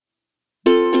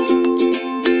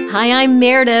Hi, I'm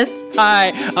Meredith.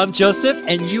 Hi, I'm Joseph,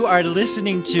 and you are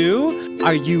listening to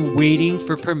Are You Waiting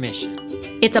for Permission?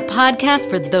 It's a podcast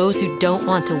for those who don't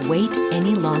want to wait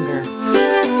any longer.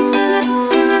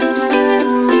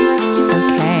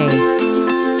 Okay.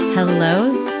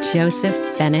 Hello, Joseph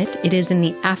Bennett. It is in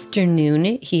the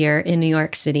afternoon here in New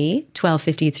York City,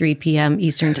 12:53 p.m.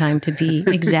 Eastern Time to be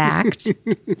exact.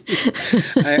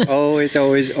 I always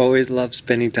love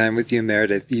spending time with you,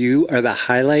 Meredith. You are the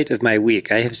highlight of my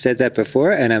week. I have said that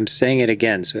before, and I'm saying it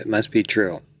again, so it must be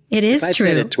true. It is if true. I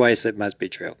said it twice, it must be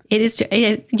true. It is true.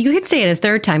 You can say it a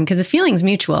third time because the feeling's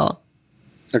mutual.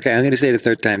 Okay, I'm going to say it a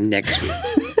third time next week.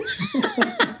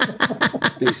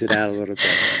 Space it out a little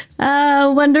bit.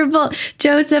 Oh, wonderful.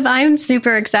 Joseph, I'm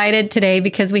super excited today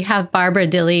because we have Barbara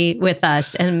Dilley with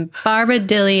us. And Barbara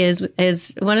Dilley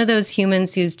is one of those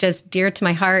humans who's just dear to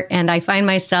my heart. And I find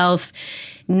myself,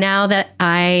 now that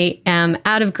I am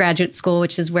out of graduate school,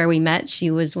 which is where we met, she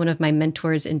was one of my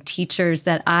mentors and teachers,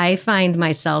 that I find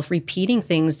myself repeating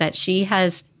things that she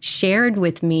has shared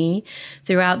with me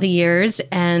throughout the years.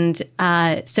 And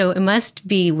so it must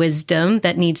be wisdom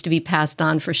that needs to be passed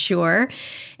on for sure.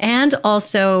 And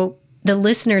also, the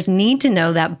listeners need to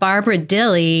know that Barbara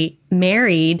Dilley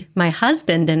married my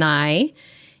husband and I.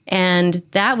 And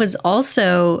that was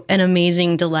also an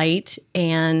amazing delight.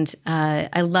 And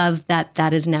I love that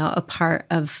that is now a part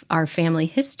of our family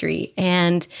history.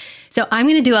 And so I'm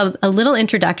going to do a little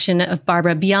introduction of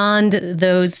Barbara beyond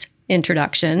those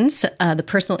introductions, the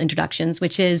personal introductions,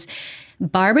 which is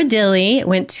Barbara Dilley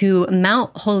went to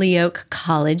Mount Holyoke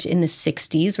College in the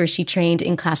 60s, where she trained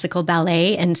in classical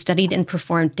ballet and studied and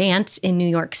performed dance in New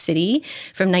York City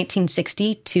from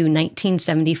 1960 to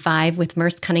 1975 with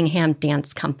Merce Cunningham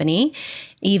Dance Company,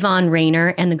 Yvonne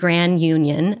Rainer, and the Grand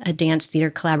Union, a dance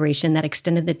theater collaboration that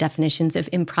extended the definitions of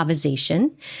improvisation.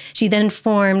 She then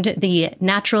formed the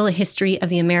Natural History of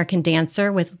the American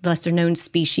Dancer with Lesser Known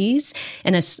Species,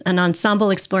 and an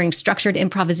ensemble exploring structured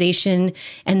improvisation,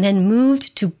 and then moved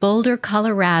to Boulder,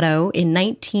 Colorado in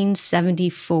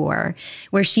 1974,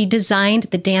 where she designed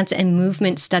the Dance and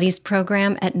Movement Studies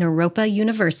program at Naropa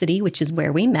University, which is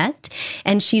where we met.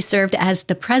 And she served as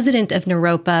the president of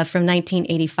Naropa from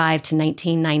 1985 to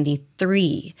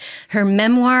 1993. Her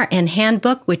memoir and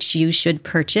handbook, which you should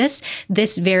purchase,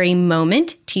 This Very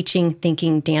Moment, Teaching,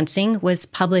 Thinking, Dancing, was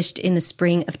published in the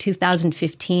spring of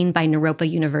 2015 by Naropa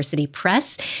University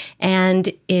Press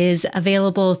and is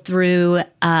available through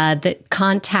the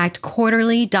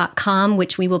contactquarterly.com,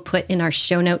 which we will put in our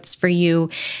show notes for you.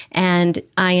 And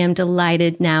I am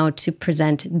delighted now to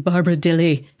present Barbara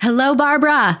Dilley. Hello,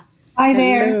 Barbara. Hi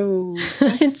there. Hello.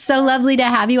 It's so lovely to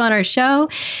have you on our show.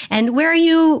 And where are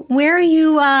you?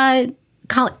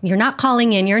 You're not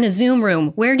calling in. You're in a Zoom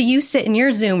room. Where do you sit in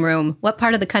your Zoom room? What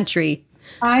part of the country?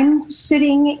 I'm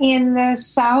sitting in the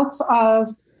south of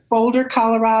Boulder,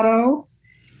 Colorado,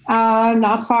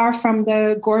 not far from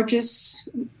the gorgeous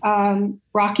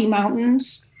Rocky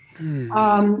Mountains.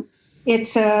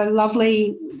 It's a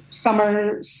lovely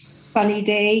summer sunny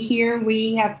day here.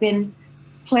 We have been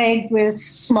plagued with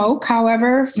smoke,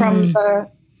 however, from the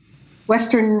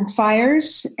Western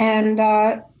fires. And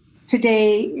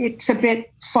today it's a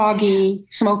bit foggy,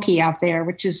 smoky out there,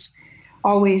 which is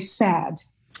always sad.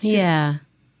 Yeah.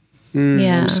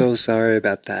 I'm so sorry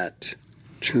about that.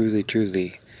 Truly,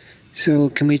 truly. So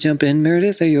can we jump in,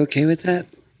 Meredith? Are you okay with that?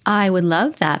 I would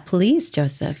love that. Please,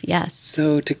 Joseph. Yes.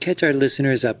 So to catch our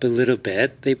listeners up a little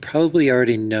bit, they probably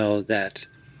already know that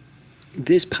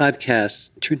this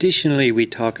podcast, traditionally we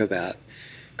talk about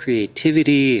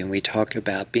creativity and we talk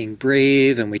about being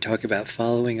brave and we talk about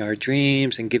following our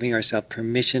dreams and giving ourselves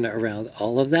permission around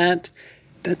all of that.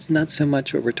 That's not so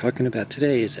much what we're talking about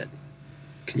today, is it?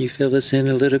 Can you fill this in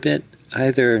a little bit?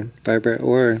 Either Barbara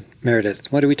or Meredith.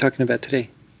 What are we talking about today?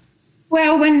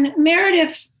 Well, when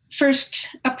Meredith first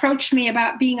approached me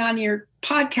about being on your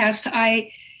podcast,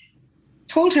 I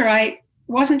told her I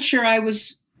wasn't sure I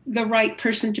was the right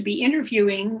person to be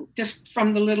interviewing, just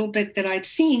from the little bit that I'd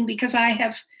seen, because I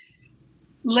have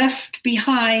left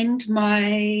behind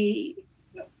my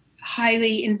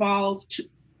highly involved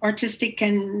artistic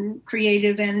and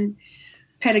creative and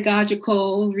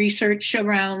pedagogical research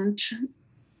around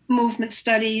movement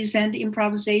studies and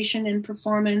improvisation and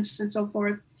performance and so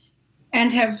forth,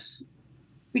 and have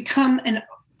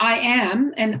I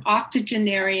am an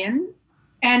octogenarian.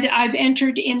 And I've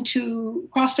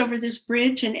crossed over this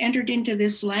bridge and entered into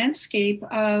this landscape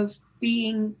of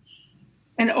being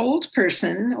an old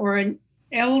person or in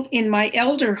my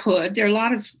elderhood. There are a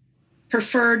lot of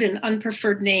preferred and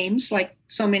unpreferred names, like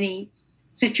so many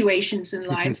situations in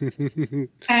life.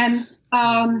 And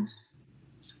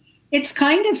it's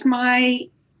kind of my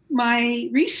my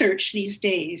research these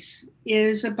days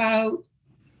is about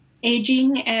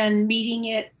aging and meeting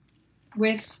it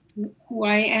with who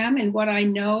I am and what I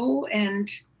know, and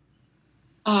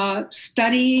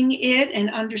studying it and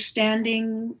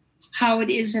understanding how it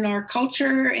is in our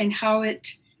culture and how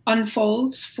it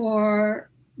unfolds for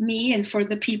me and for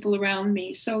the people around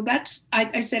me. So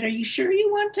I said, are you sure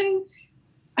you want to?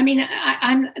 I mean,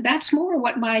 that's more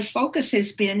what my focus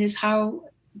has been, is how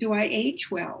do I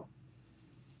age well?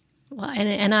 Well,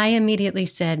 and I immediately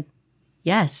said,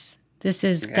 yes, this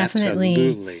is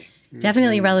definitely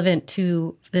relevant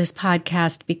to this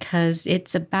podcast, because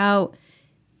it's about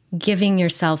giving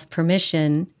yourself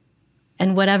permission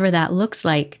and whatever that looks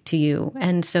like to you.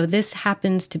 And so this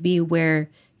happens to be where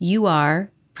you are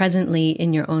presently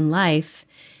in your own life.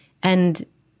 And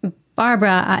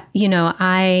Barbara,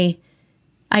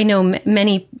 I know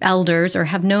many elders, or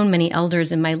have known many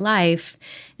elders in my life,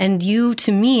 and you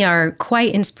to me are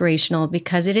quite inspirational,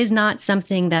 because it is not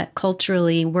something that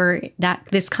culturally that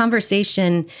this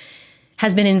conversation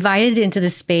has been invited into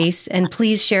the space. And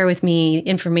please share with me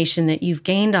information that you've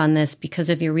gained on this because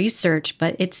of your research,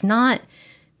 but it's not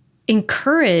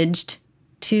encouraged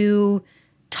to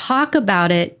talk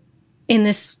about it in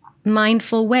this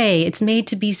mindful way. It's made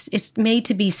to be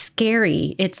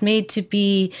scary. It's made to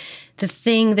be the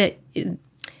thing that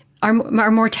our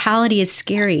mortality is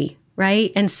scary,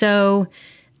 right? And so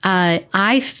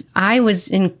I was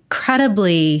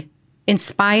incredibly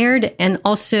inspired and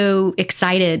also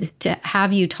excited to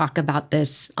have you talk about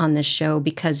this on this show,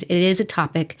 because it is a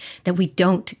topic that we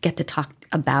don't get to talk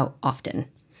about often.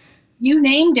 You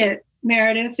named it,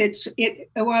 Meredith. It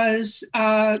was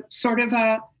sort of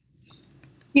a,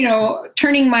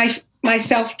 turning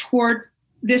myself toward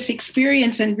this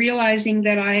experience and realizing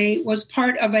that I was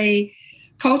part of a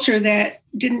culture that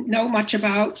didn't know much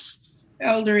about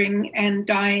eldering and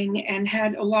dying and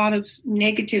had a lot of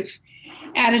negative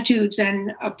attitudes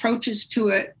and approaches to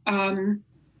it.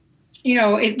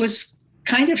 It was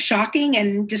kind of shocking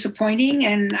and disappointing,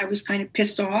 and I was kind of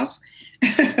pissed off.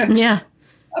 Yeah.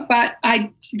 But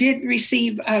I did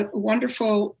receive a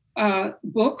wonderful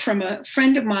book from a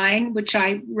friend of mine, which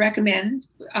I recommend,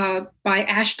 by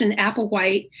Ashton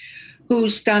Applewhite,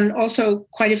 who's done also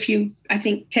quite a few, I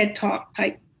think, TED Talk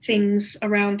type things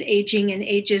around aging and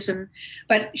ageism.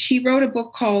 But she wrote a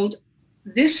book called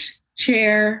This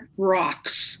Chair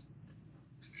Rocks.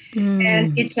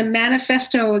 And it's a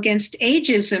manifesto against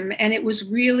ageism. And it was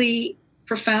really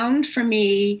profound for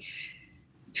me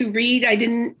to read. I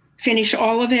didn't finish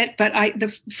all of it, but the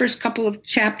first couple of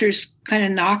chapters kind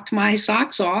of knocked my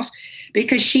socks off,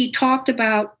 because she talked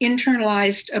about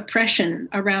internalized oppression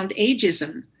around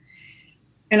ageism.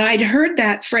 And I'd heard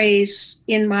that phrase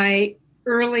in my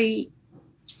early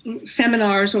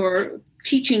seminars or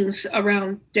teachings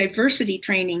around diversity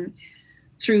training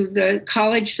through the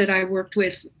college that I worked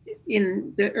with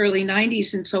in the early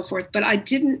 90s and so forth, but I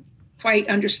didn't quite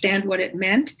understand what it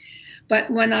meant. But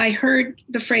when I heard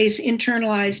the phrase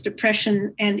internalized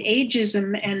depression and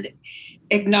ageism and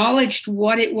acknowledged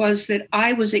what it was that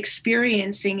I was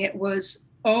experiencing, it was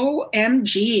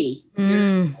OMG.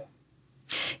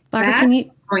 Barbara, can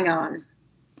you going on?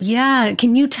 Yeah.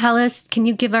 Can you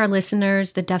give our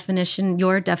listeners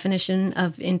your definition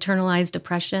of internalized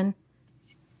depression?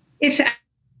 It's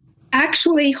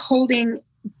actually holding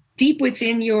deep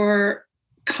within your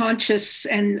conscious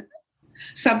and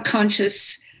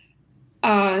subconscious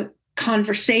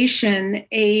conversation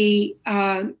a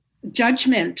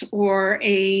judgment or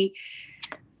a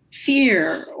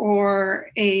fear or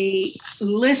a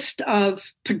list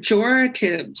of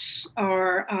pejoratives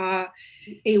or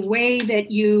a way that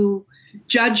you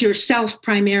judge yourself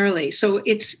primarily. So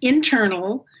it's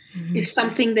internal. Mm-hmm. It's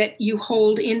something that you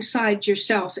hold inside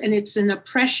yourself, and it's an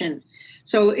oppression.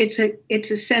 So it's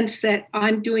a sense that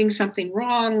I'm doing something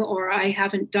wrong, or I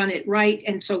haven't done it right,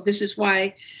 and so this is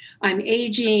why I'm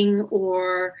aging,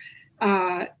 or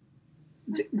I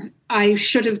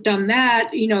should have done that.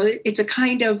 It's a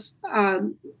kind of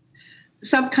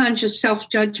subconscious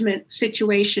self-judgment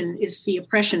situation is the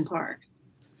oppression part.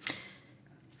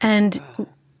 And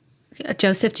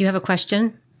Joseph, do you have a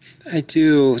question? I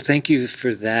do. Thank you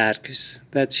for that, because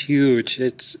that's huge.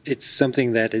 It's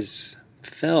something that is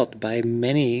felt by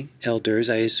many elders,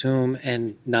 I assume,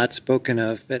 and not spoken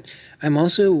of. But I'm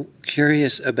also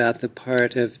curious about the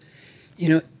part of,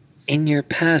 in your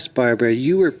past, Barbara,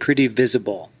 you were pretty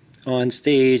visible on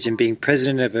stage and being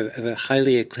president of a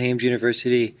highly acclaimed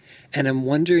university. And I'm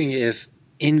wondering if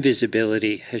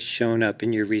invisibility has shown up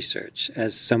in your research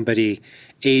as somebody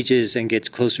ages and gets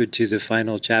closer to the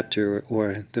final chapter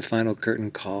or the final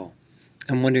curtain call.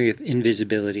 I'm wondering if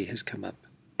invisibility has come up.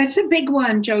 That's a big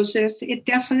one, Joseph. It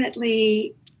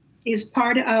definitely is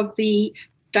part of the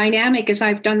dynamic as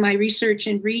I've done my research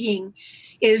and reading,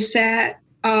 is that,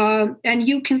 and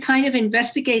you can kind of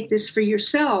investigate this for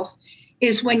yourself,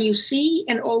 is when you see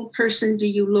an old person, do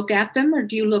you look at them or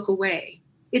do you look away?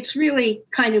 It's really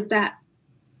kind of that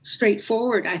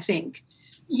straightforward, I think.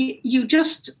 You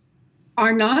just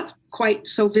are not quite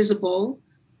so visible,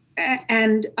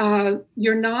 and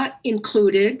you're not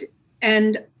included,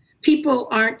 and people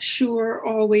aren't sure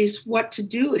always what to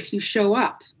do if you show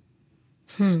up.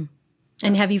 And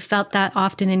have you felt that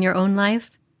often in your own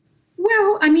life?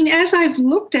 Well, I mean, as I've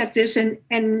looked at this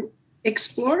and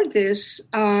explored this,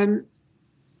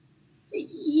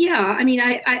 yeah, I mean,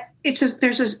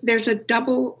 there's a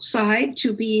double side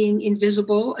to being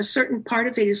invisible. A certain part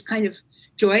of it is kind of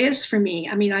joyous for me.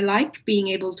 I mean, I like being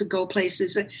able to go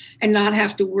places and not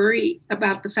have to worry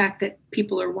about the fact that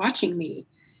people are watching me.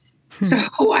 So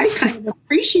I kind of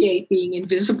appreciate being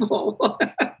invisible.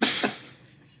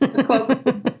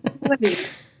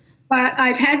 But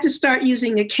I've had to start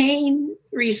using a cane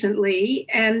recently,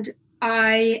 and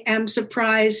I am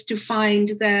surprised to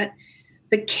find that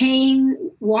the cane,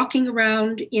 walking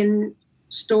around in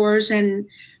stores and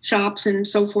shops and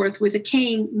so forth with a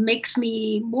cane, makes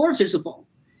me more visible.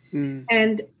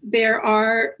 And there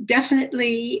are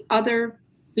definitely other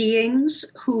beings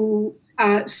who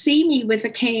see me with a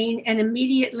cane and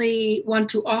immediately want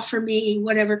to offer me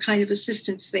whatever kind of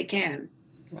assistance they can.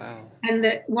 Wow.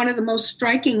 And one of the most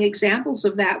striking examples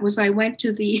of that was I went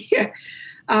to the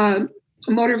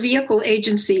motor vehicle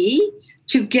agency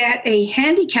to get a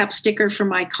handicap sticker for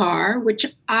my car, which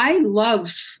I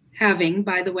love having,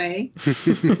 by the way,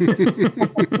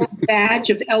 a badge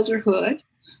of elderhood,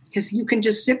 because you can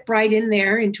just zip right in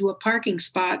there into a parking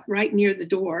spot right near the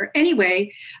door.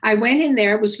 Anyway, I went in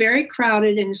there. It was very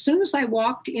crowded. And as soon as I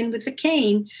walked in with a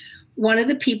cane, one of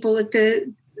the people at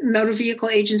the motor vehicle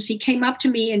agency came up to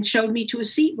me and showed me to a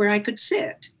seat where I could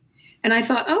sit. And I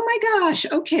thought, oh my gosh,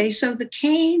 okay, so the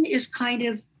cane is kind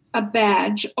of a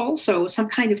badge also, some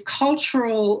kind of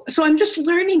cultural. So I'm just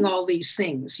learning all these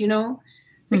things, you know.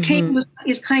 The cane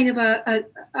is kind of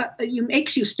it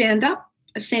makes you stand up,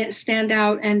 stand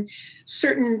out, and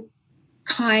certain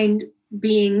kind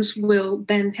beings will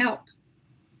then help.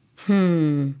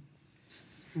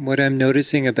 What I'm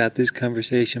noticing about this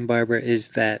conversation, Barbara, is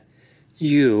that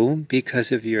you,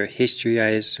 because of your history,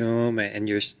 I assume, and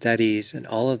your studies and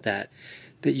all of that,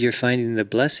 that you're finding the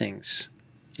blessings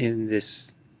in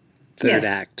this third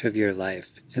act of your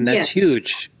life. And that's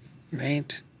huge,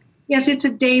 right? Yes, it's a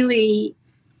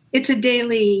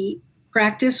daily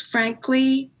practice,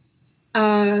 frankly.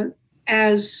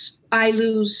 As I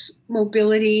lose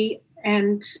mobility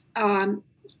and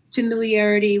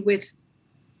familiarity with,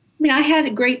 I mean, I had a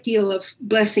great deal of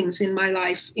blessings in my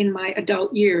life in my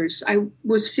adult years. I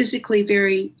was physically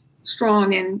very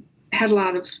strong and had a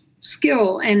lot of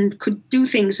skill and could do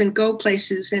things and go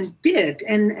places and did.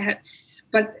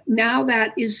 But now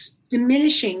that is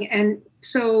diminishing. And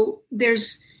so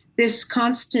there's this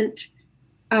constant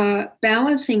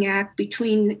balancing act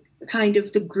between kind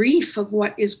of the grief of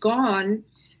what is gone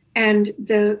and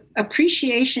the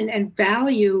appreciation and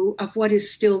value of what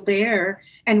is still there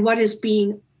and what is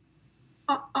being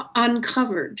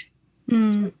uncovered.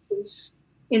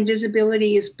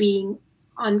 Invisibility is being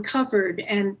uncovered,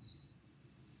 and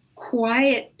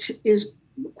quiet is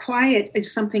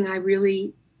something I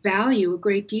really value a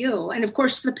great deal. And of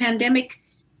course, the pandemic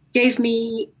gave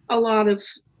me a lot of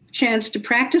chance to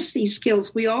practice these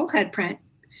skills. We all had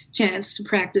chance to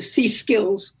practice these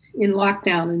skills in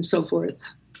lockdown and so forth.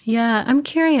 Yeah, I'm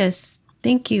curious.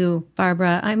 Thank you,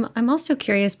 Barbara. I'm also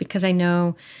curious because I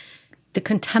know the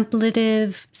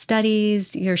contemplative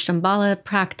studies, your Shambhala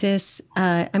practice.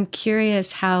 I'm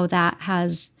curious how that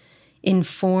has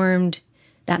informed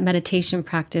that meditation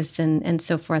practice and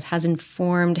so forth, has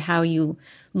informed how you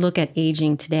look at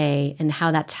aging today and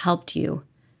how that's helped you.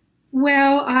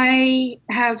 Well, I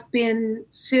have been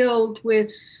filled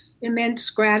with immense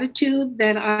gratitude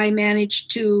that I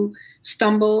managed to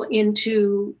stumble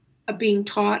into being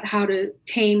taught how to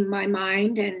tame my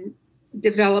mind and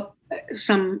develop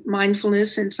some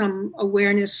mindfulness and some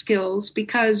awareness skills,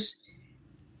 because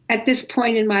at this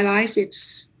point in my life,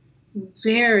 it's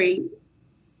very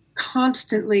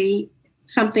constantly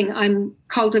something I'm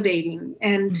cultivating,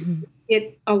 and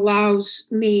it allows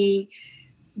me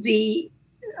the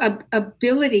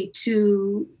ability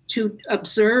to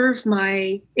observe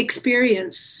my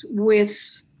experience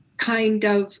with kind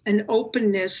of an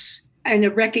openness and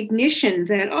a recognition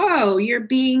that, oh, you're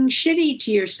being shitty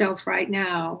to yourself right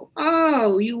now.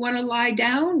 Oh, you want to lie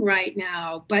down right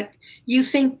now, but you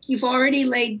think you've already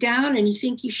laid down and you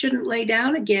think you shouldn't lay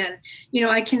down again.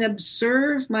 I can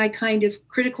observe my kind of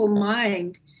critical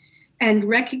mind and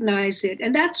recognize it.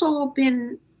 And that's all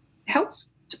been helped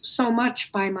so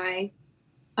much by my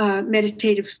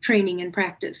meditative training and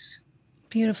practice.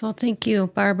 Beautiful. Thank you,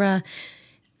 Barbara.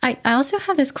 I also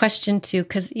have this question too,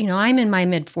 because, I'm in my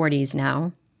mid-40s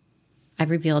now.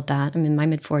 I've revealed that. I'm in my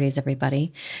mid-40s,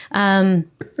 everybody.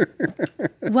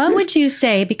 What would you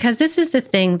say, because this is the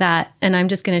thing that, and I'm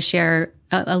just going to share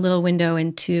a little window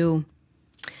into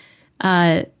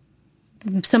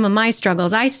some of my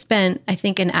struggles. I spent, I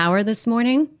think, an hour this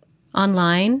morning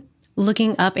online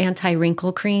looking up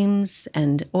anti-wrinkle creams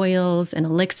and oils and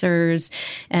elixirs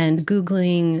and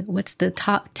Googling what's the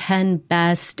top 10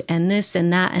 best and this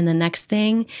and that and the next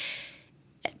thing,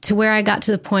 to where I got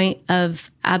to the point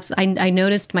of, I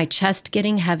noticed my chest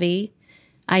getting heavy.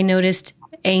 I noticed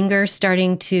anger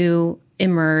starting to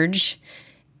emerge.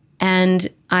 And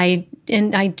my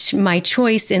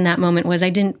choice in that moment was I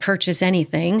didn't purchase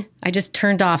anything. I just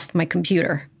turned off my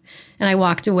computer and I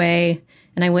walked away.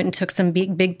 And I went and took some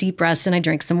big, deep breaths and I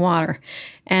drank some water.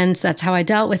 And so that's how I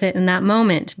dealt with it in that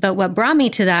moment. But what brought me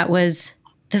to that was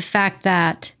the fact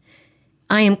that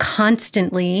I am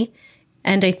constantly,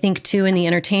 and I think too in the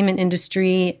entertainment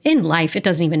industry, in life, it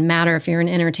doesn't even matter if you're in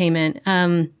entertainment,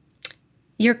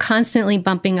 you're constantly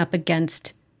bumping up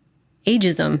against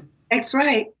ageism. That's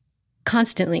right.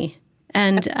 Constantly.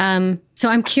 And so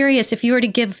I'm curious, if you were to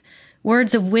give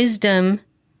words of wisdom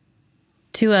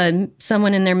to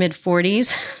someone in their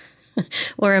mid-40s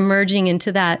or emerging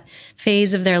into that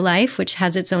phase of their life, which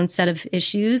has its own set of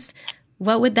issues,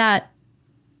 what would that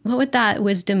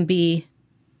wisdom be?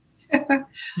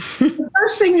 The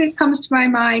first thing that comes to my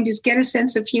mind is get a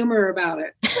sense of humor about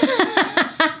it.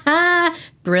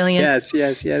 Brilliant.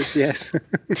 Yes.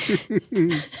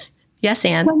 Yes,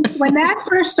 Anne. When that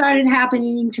first started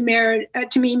happening to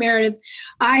me, Meredith,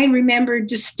 I remember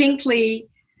distinctly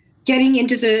getting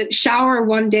into the shower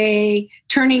one day,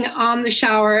 turning on the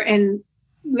shower and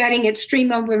letting it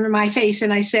stream over my face.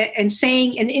 And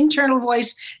saying an internal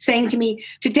voice saying to me,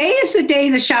 today is the day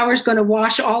the shower's going to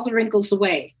wash all the wrinkles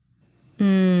away.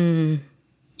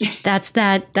 That's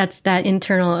that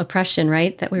internal oppression,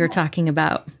 right? That we were talking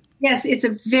about. Yes, it's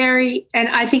and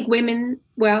I think women,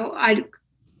 well, I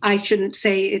shouldn't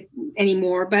say it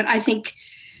anymore, but I think,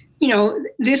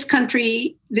 this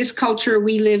country, this culture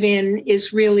we live in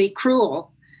is really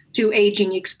cruel to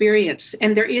aging experience.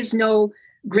 And there is no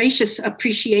gracious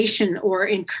appreciation or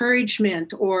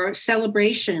encouragement or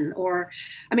celebration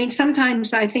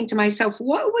sometimes I think to myself,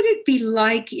 what would it be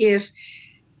like if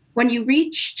when you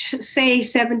reached, say,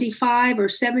 75 or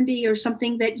 70 or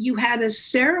something, that you had a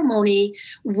ceremony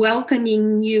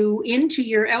welcoming you into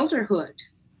your elderhood?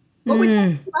 What would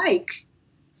that be like?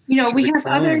 We have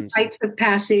other types of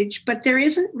passage, but there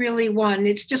isn't really one.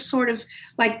 It's just sort of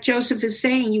like Joseph is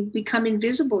saying, you become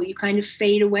invisible, you kind of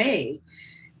fade away.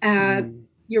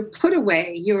 You're put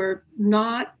away. You're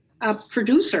not a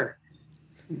producer.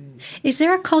 Is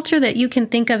there a culture that you can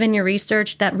think of in your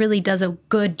research that really does a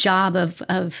good job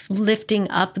of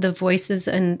lifting up the voices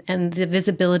and the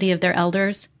visibility of their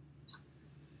elders?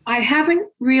 I haven't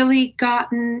really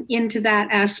gotten into that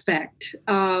aspect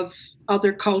of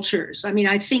other cultures.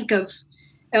 I think of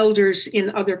elders in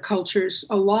other cultures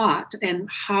a lot and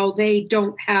how they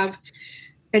don't have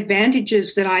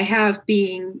advantages that I have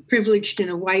being privileged in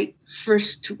a white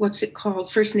First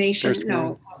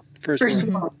Nation? First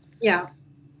world. Yeah.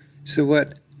 So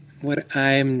what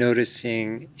I'm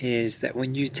noticing is that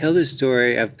when you tell the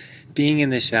story of being in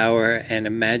the shower and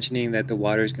imagining that the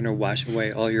water is going to wash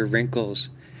away all your wrinkles,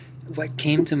 what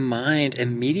came to mind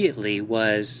immediately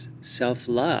was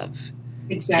self-love.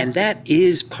 Exactly. And that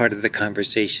is part of the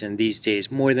conversation these days,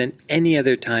 more than any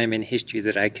other time in history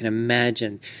that I can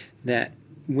imagine, that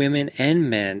women and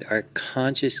men are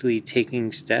consciously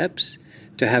taking steps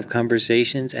to have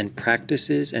conversations and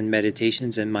practices and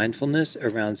meditations and mindfulness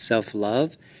around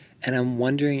self-love. And I'm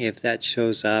wondering if that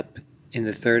shows up in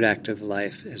the third act of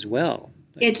life as well.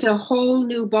 It's a whole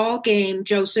new ball game,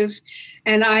 Joseph.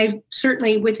 And I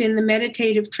certainly, within the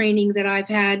meditative training that I've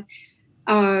had,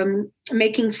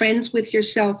 making friends with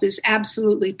yourself is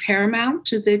absolutely paramount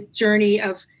to the journey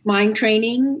of mind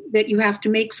training, that you have to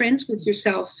make friends with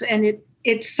yourself. And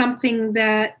it's something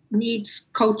that needs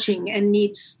coaching and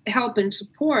needs help and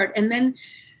support. And then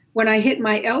when I hit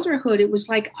my elderhood, it was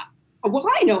like, well,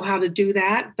 I know how to do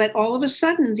that. But all of a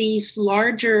sudden, these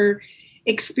larger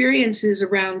experiences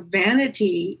around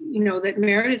vanity, that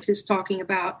Meredith is talking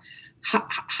about,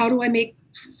 how do I make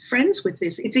friends with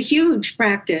this? It's a huge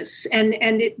practice, and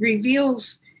it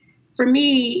reveals for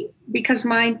me, because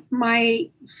my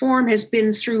form has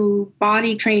been through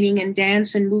body training and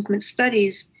dance and movement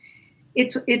studies.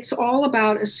 It's all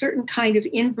about a certain kind of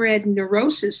inbred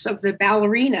neurosis of the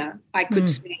ballerina, I could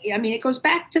say. I mean, it goes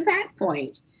back to that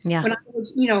point. Yeah. When I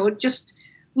was, just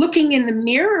looking in the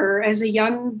mirror as a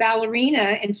young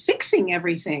ballerina and fixing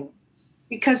everything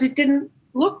because it didn't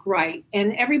look right.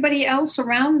 And everybody else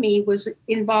around me was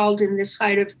involved in this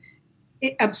kind of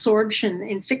absorption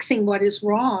in fixing what is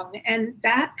wrong. And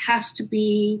that has to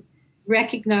be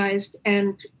recognized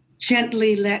and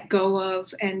gently let go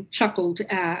of and chuckled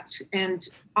at. And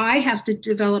I have to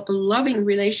develop a loving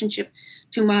relationship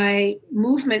to my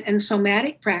movement and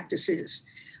somatic practices.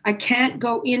 I can't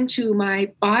go into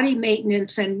my body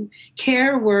maintenance and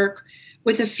care work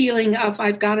with a feeling of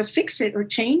I've got to fix it or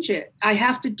change it. I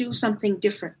have to do something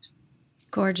different.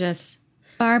 Gorgeous.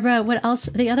 Barbara, what else?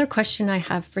 The other question I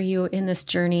have for you in this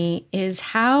journey is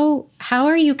how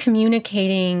are you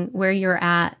communicating where you're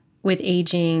at with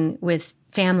aging, with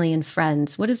family and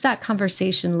friends? What does that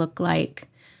conversation look like?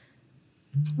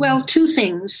 Well, two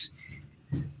things.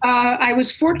 I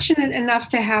was fortunate enough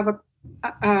to have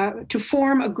to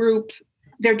form a group.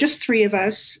 There are just three of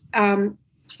us.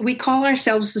 We call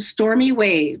ourselves the Stormy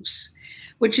Waves,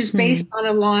 which is based on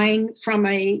a line from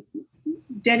a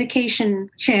dedication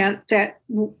chant that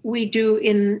we do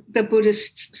in the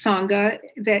Buddhist Sangha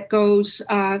that goes,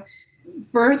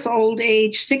 birth, old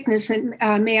age, sickness, and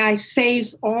may I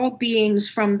save all beings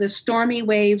from the stormy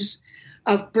waves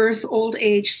of birth, old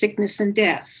age, sickness, and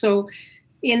death. So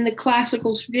in the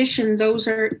classical tradition, those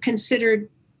are considered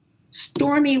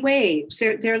stormy waves.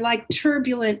 They're like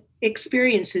turbulent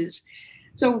experiences.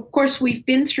 So, of course, we've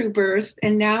been through birth,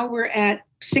 and now we're at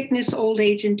sickness, old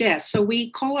age, and death. So we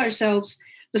call ourselves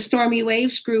the Stormy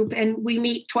Waves group, and we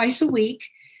meet twice a week.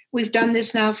 We've done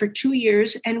this now for 2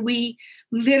 years, and we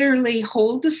literally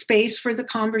hold the space for the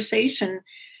conversation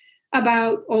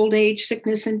about old age,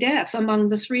 sickness, and death among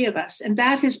the three of us. And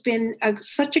that has been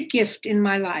such a gift in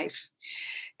my life.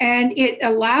 And it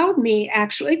allowed me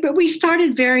actually, but we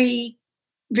started very,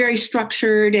 very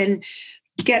structured and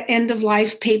get end of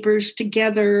life papers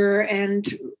together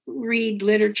and read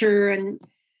literature and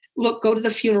go to the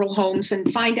funeral homes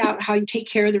and find out how you take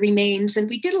care of the remains. And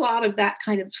we did a lot of that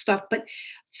kind of stuff. But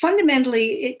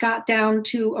fundamentally, it got down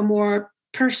to a more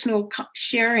personal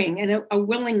sharing and a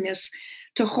willingness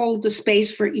to hold the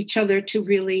space for each other to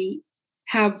really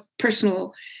have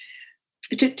personal,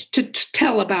 to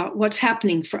tell about what's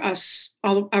happening for us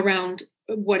all around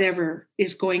whatever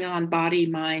is going on, body,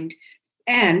 mind.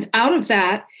 And out of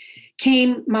that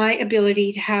came my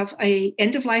ability to have a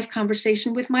end-of-life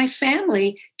conversation with my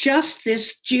family just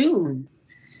this June.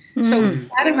 So we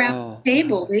sat around the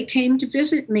table. They came to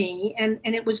visit me, and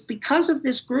it was because of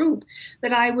this group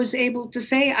that I was able to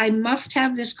say, I must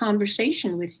have this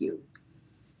conversation with you.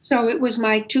 So it was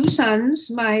my two sons,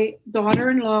 my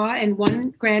daughter-in-law, and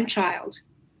one grandchild.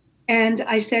 And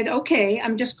I said, okay,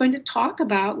 I'm just going to talk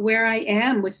about where I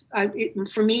am with,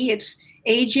 for me, it's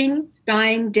aging,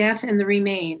 dying, death, and the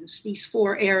remains, these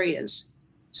four areas.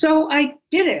 So I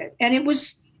did it. And it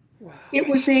was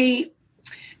a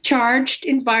charged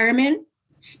environment,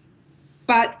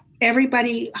 but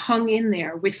everybody hung in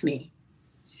there with me.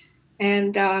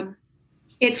 And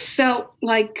it felt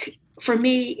like, for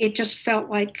me, it just felt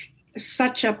like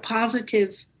such a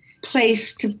positive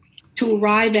place to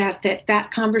arrive at, that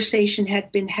conversation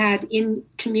had been had in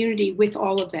community with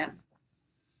all of them.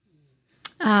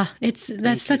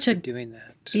 That's such a doing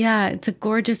that. Yeah, it's a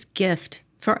gorgeous gift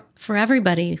for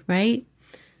everybody, right?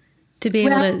 To be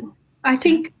able to. I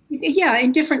think, yeah,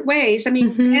 in different ways. I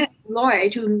mean, Dan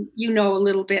Lloyd, whom you know a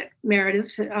little bit,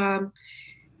 Meredith,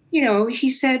 he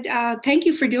said, "Thank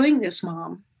you for doing this,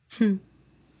 Mom."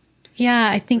 Yeah,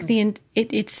 I think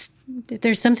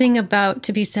there's something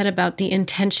to be said about the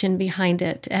intention behind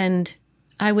it, and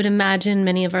I would imagine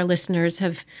many of our listeners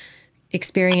have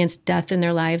experienced death in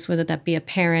their lives, whether that be a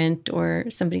parent or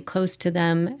somebody close to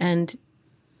them. And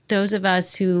those of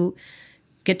us who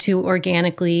get to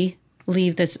organically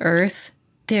leave this earth,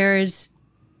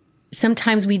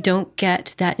 sometimes we don't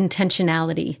get that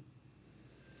intentionality.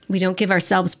 We don't give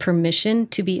ourselves permission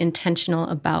to be intentional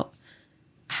about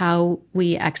how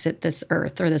we exit this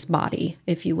earth or this body,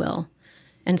 if you will.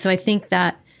 And so I think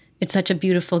that it's such a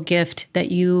beautiful gift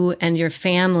that you and your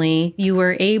family, you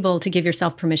were able to give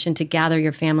yourself permission to gather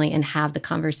your family and have the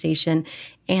conversation,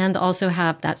 and also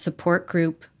have that support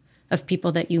group of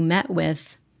people that you met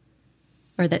with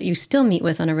or that you still meet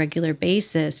with on a regular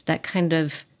basis that kind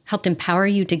of helped empower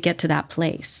you to get to that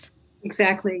place.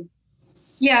 Exactly.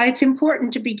 Yeah, it's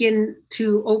important to begin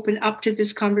to open up to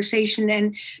this conversation.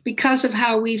 And because of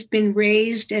how we've been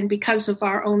raised and because of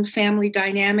our own family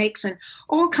dynamics and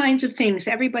all kinds of things,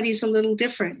 everybody's a little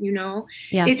different, you know.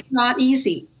 Yeah. It's not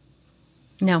easy.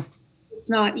 No. It's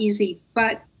not easy,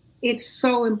 but it's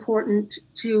so important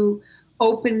to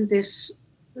open this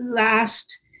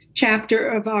last chapter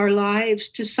of our lives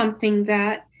to something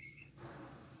that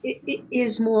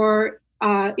is more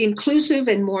inclusive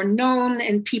and more known,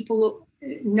 and people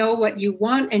know what you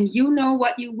want and you know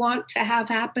what you want to have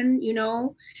happen, you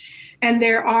know. And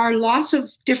there are lots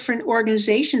of different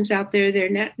organizations out there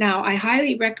now. I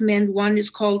highly recommend one is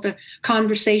called the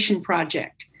Conversation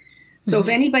Project. So if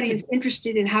anybody is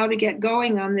interested in how to get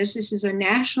going on this is a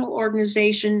national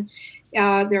organization.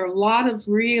 There are a lot of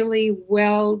really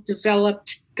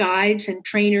well-developed guides and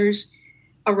trainers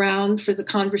around for the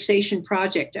Conversation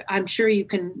Project. I'm sure you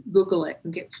can Google it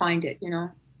and find it, you know.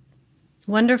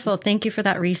 Wonderful. Thank you for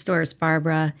that resource,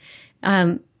 Barbara.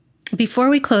 Before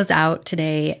we close out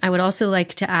today, I would also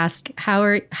like to ask,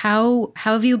 how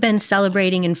have you been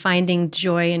celebrating and finding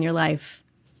joy in your life?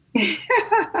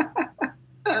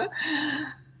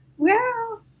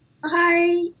 Well,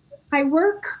 I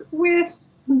work with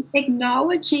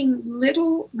acknowledging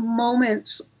little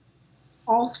moments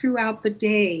all throughout the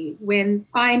day when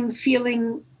I'm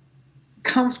feeling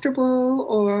comfortable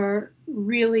or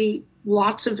really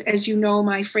lots of, as you know,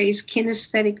 my phrase,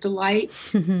 kinesthetic delight.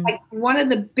 Like one of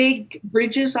the big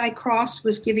bridges I crossed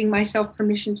was giving myself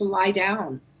permission to lie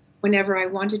down whenever I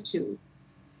wanted to.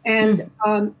 And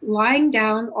lying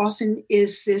down often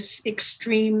is this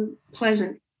extreme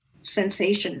pleasant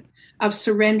sensation of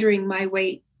surrendering my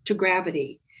weight to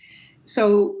gravity.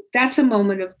 So that's a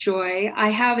moment of joy.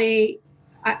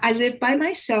 I live by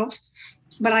myself,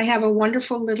 but I have a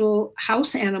wonderful little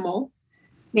house animal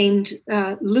named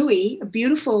Louie, a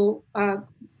beautiful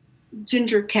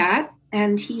ginger cat,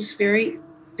 and he's very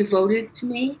devoted to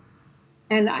me,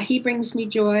 and he brings me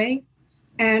joy.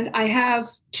 And I have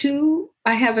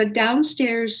a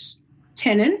downstairs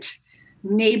tenant,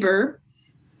 neighbor,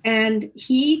 and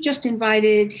he just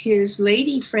invited his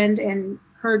lady friend and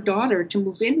her daughter to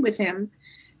move in with him.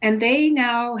 And they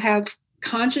now have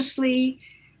consciously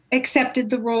accepted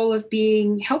the role of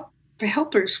being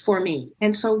helpers for me.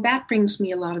 And so that brings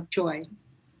me a lot of joy.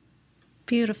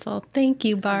 Beautiful. Thank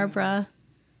you, Barbara.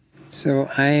 So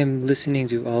I am listening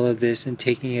to all of this and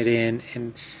taking it in,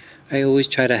 and I always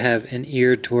try to have an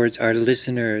ear towards our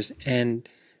listeners. And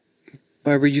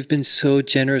Barbara, you've been so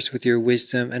generous with your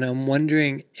wisdom, and I'm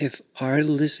wondering if our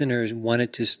listeners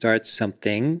wanted to start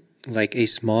something like a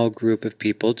small group of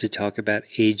people to talk about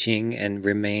aging and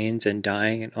remains and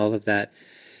dying and all of that.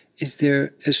 Is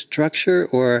there a structure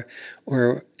or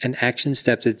an action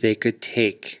step that they could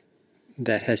take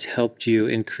that has helped you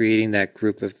in creating that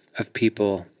group of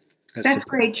people? That's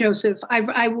great, Joseph.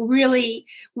 I really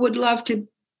would love to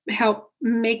help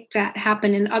make that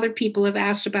happen, and other people have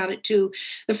asked about it too.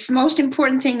 The most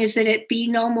important thing is that it be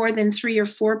no more than 3 or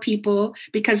 4 people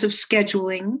because of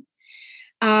scheduling.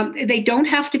 They don't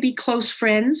have to be close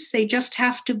friends. They just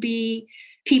have to be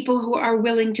people who are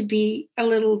willing to be a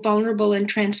little vulnerable and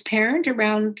transparent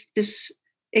around this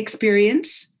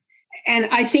experience. And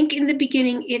I think in the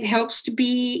beginning, it helps to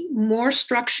be more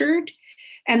structured.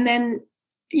 And then,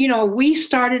 you know, we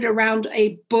started around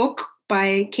a book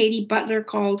by Katie Butler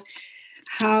called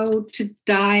How to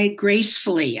Die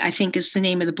Gracefully, I think is the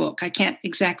name of the book. I can't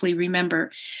exactly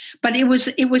remember. But it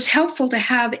was helpful to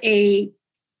have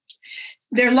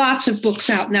there are lots of books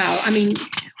out now. I mean,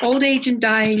 old age and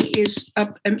dying is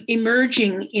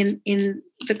emerging in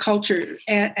the culture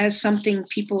as something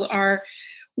people are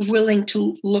willing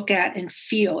to look at and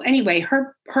feel. Anyway,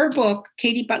 her book,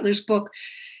 Katie Butler's book,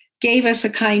 gave us a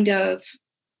kind of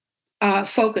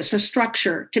focus, a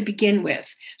structure to begin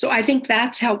with. So I think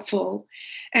that's helpful.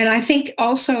 And I think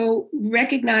also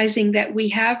recognizing that we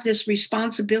have this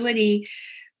responsibility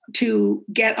to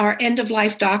get our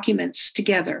end-of-life documents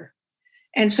together.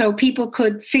 And so people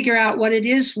could figure out what it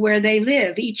is where they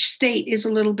live. Each state is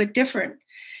a little bit different.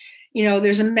 You know,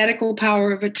 there's a medical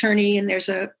power of attorney and there's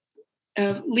a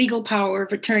legal power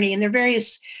of attorney, and there are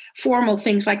various formal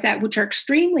things like that, which are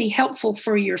extremely helpful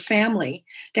for your family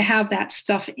to have that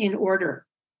stuff in order.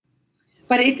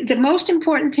 But the most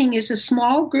important thing is a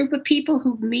small group of people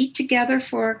who meet together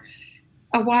for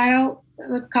a while,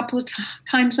 a couple of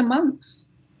times a month.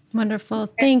 Wonderful.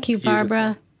 Thank you,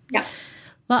 Barbara. Yeah.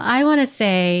 Well, I want to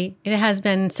say it has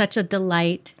been such a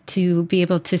delight to be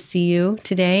able to see you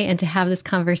today and to have this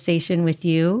conversation with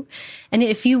you. And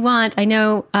if you want, I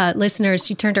know listeners,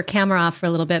 she turned her camera off for a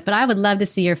little bit, but I would love to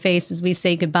see your face as we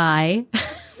say goodbye.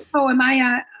 Oh, am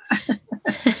I?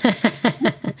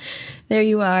 There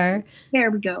you are.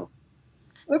 There we go.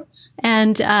 Oops.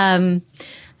 And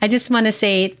I just want to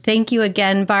say thank you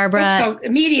again, Barbara. So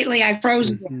immediately I froze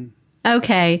again.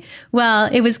 Okay. Well,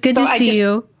 it was good to see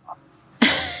you.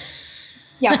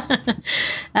 Yeah.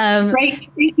 Great.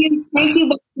 Thank you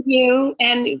both of you.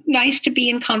 And nice to be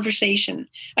in conversation.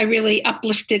 A really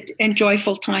uplifted and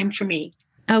joyful time for me.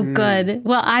 Oh, good.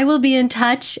 Well, I will be in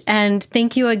touch, and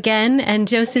thank you again. And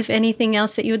Joseph, anything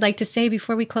else that you would like to say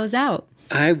before we close out?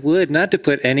 I would, not to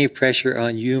put any pressure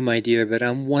on you, my dear, but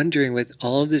I'm wondering, with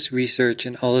all of this research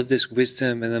and all of this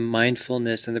wisdom and the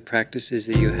mindfulness and the practices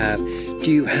that you have, do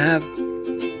you have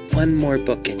one more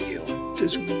book in you?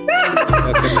 Just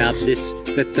talk about this,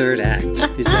 the third act.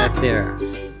 Is that there?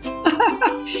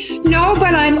 No,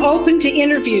 but I'm open to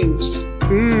interviews.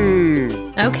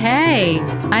 Okay.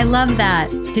 I love that.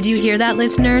 Did you hear that,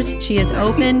 listeners? She is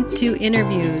open to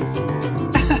interviews.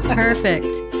 Perfect.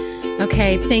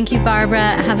 Okay. Thank you,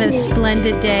 Barbara. Have a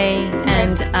splendid day,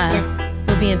 and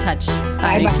we'll be in touch.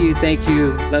 Bye. Thank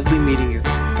you. Lovely meeting you.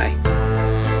 Bye.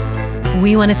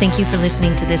 We want to thank you for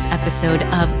listening to this episode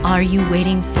of Are You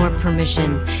Waiting for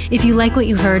Permission? If you like what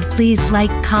you heard, please like,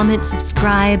 comment,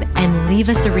 subscribe, and leave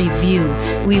us a review.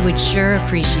 We would sure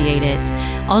appreciate it.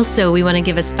 Also, we want to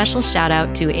give a special shout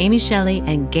out to Amy Shelley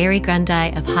and Gary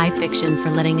Grundy of High Fiction for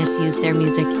letting us use their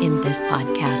music in this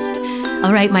podcast.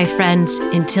 All right, my friends,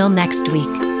 until next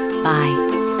week,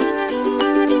 bye.